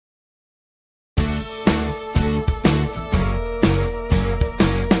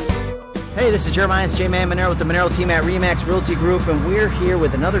Hey, this is Jeremiah, it's J-Man Maneiro with the Maneiro Team at Remax Realty Group, and we're here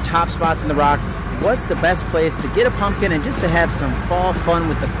with another top spots in the rock. What's the best place to get a pumpkin and just to have some fall fun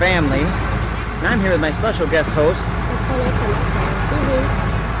with the family? And I'm here with my special guest host,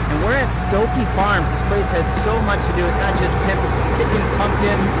 and we're at Stokoe Farms. This place has so much to do. It's not just picking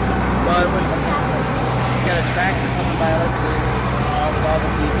pumpkins, but we got a tractor coming by. Let's see, with all the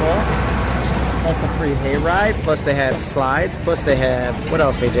people. Plus a free hayride, plus they have slides, plus they have, what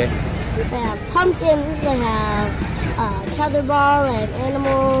else, AJ? They have pumpkins, they have tetherball and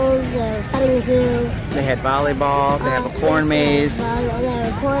animals, petting zoo. They had volleyball, they have a corn maze. They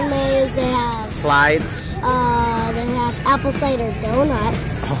have a corn maze, they have slides. They have apple cider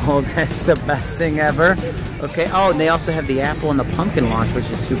donuts. Oh, that's the best thing ever. Okay, oh, and they also have the apple and the pumpkin launch, which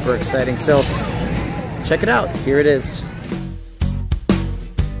is super exciting. So, check it out. Here it is.